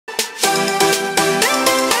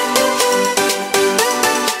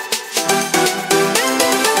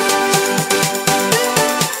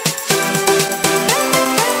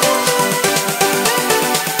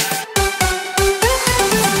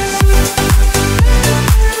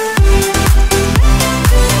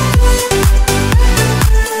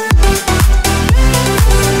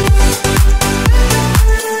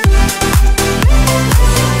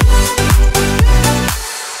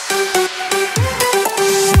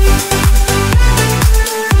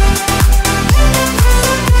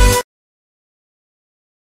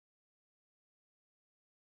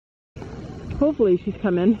Hopefully she's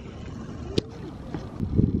coming.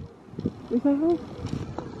 Is that her?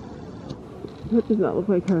 That does not look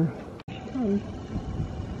like her. She comes.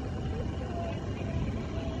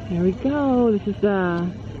 There we go. This is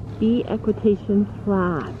the Equitation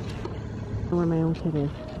flat. I don't know where my own kid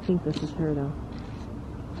is. I think this is her though.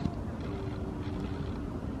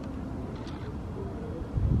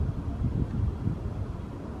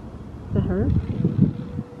 Is that her?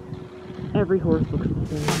 Every horse looks the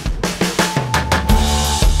same.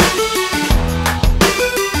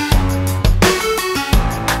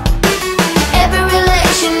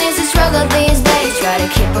 Struggle these days, try to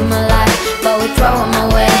keep them alive, but we throw them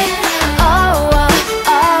away.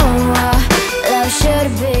 Love should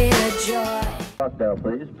be a joy. Walk now,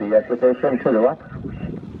 please. Be Equitation to the walk.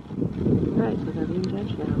 Right, so they're being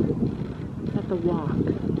judged now. At the walk.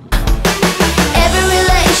 Every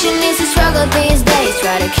relation needs a struggle these days,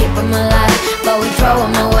 try to keep them alive, but we throw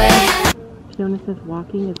them away. You know, it says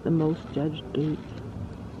walking is the most judged gait.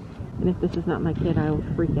 And if this is not my kid, I will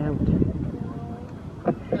freak out.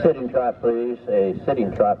 A sitting trot, please. A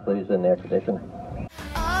sitting trot, please, in the Equitation.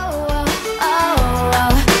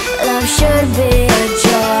 Love should be a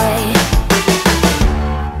joy.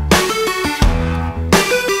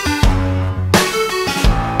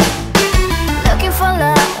 Looking for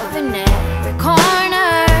love in every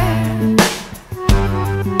corner.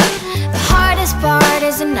 The hardest part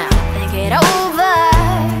is to not think it over.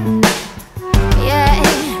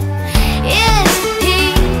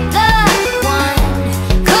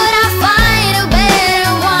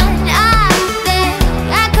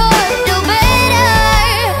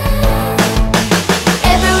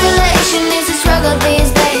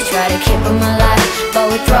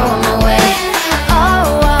 Throw them away.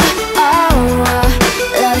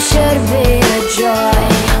 Love should be a joy.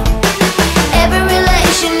 Every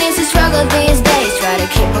relation needs a struggle these days, try to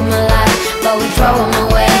keep them alive, but we throw them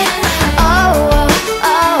away.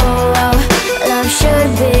 Love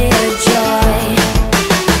should be a joy.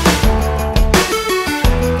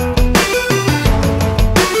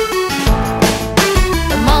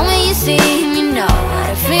 The moment you see him, you know what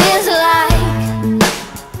it feels like.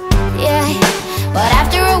 Yeah. But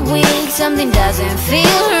after a week, something doesn't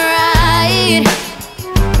feel right.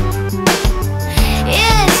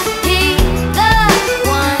 Is he the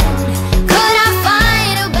one? Could I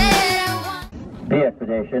find a better one? Be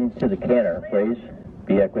Equitation to the canter, please.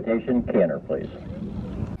 Be Equitation, canter, please.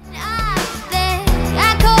 I think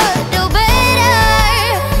I could do better.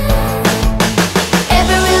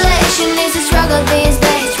 Every relation needs a struggle these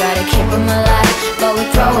days, try to keep them alive, but we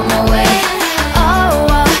throw them away.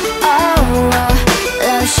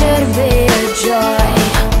 Love should be a joy.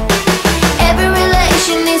 Every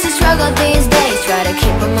relation needs a struggle these days, try to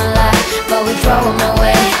keep them alive, but we throw them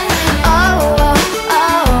away.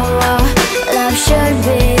 Love should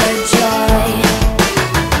be a joy.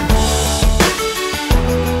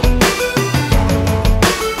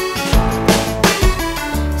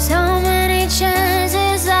 So many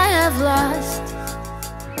chances I have lost.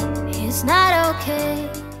 It's not okay.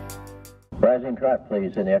 Rising trot,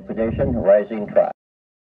 please, in the Equitation. Rising trot.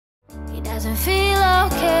 He doesn't feel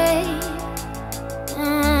okay.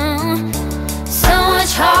 So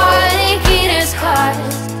much heartache in his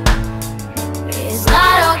cost. He's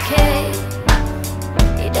not okay.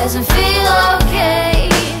 He doesn't feel okay.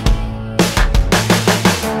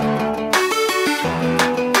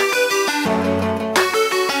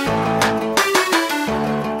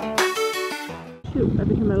 Shoot,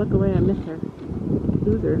 every time I look away I miss her.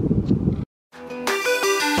 Loser.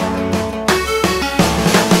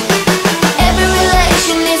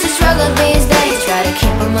 Struggle these days, try to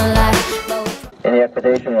keep them alive. In the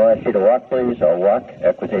Equitation, we'll ask you to walk, please. I'll walk.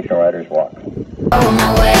 Equitation riders walk. Oh,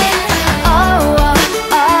 my way.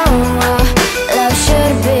 Love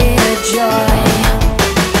should be a joy.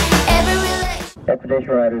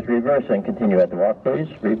 Equitation riders reverse and continue at the walk, please.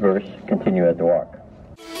 Reverse, continue at the walk.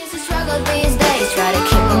 It's a struggle these days, try to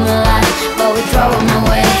keep them alive, but we throw them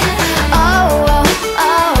away.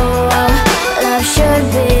 Love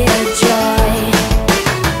should be a joy.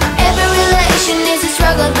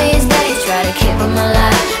 Struggle these days, try to keep them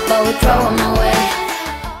alive, but we throw them away.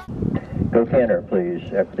 Go canter, please.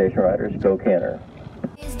 Equitation riders, go canter.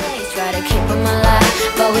 These days, try to keep them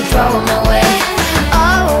alive, but we throw them away.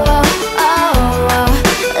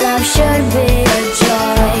 Love should be a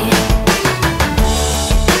joy.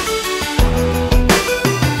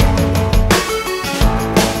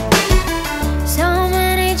 So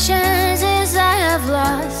many chances I have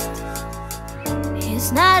lost.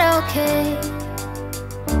 It's not okay.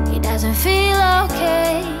 He doesn't feel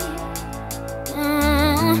okay.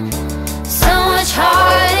 So much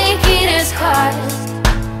heartache in his cost.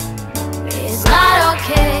 It's not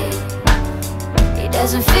okay. It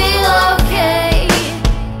doesn't feel okay.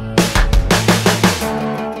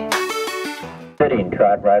 Sitting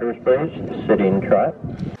trot riders, please. Sitting trot.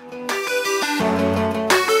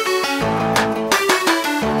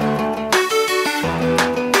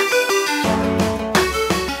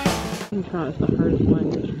 Sitting trot is the hardest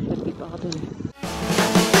one. Just be bobbing.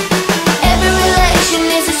 Every relation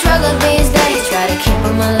is a struggle these days. Try to keep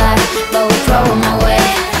them alive, but we throw them away.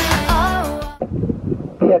 Oh.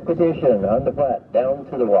 The equitation on the flat, down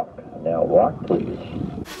to the walk. Now walk, please.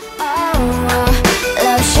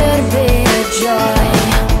 Love should be a joy.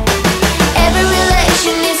 Every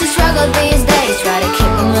relation is a struggle these days. Try to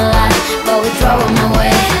keep them alive, but we throw them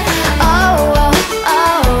away.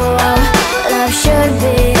 Love should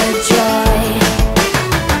be a joy.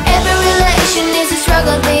 Every relation is a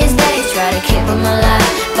struggle these days. Try to keep them alive,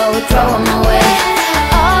 but we throw them away.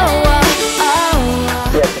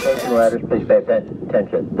 The equitation riders, please pay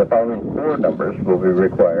attention. The following 4 numbers will be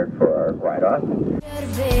required for our ride-off. Should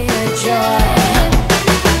be a joy.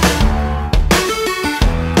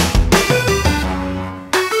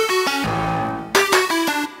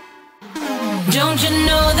 Don't you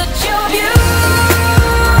know that you're beautiful?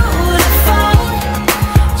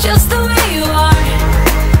 Just the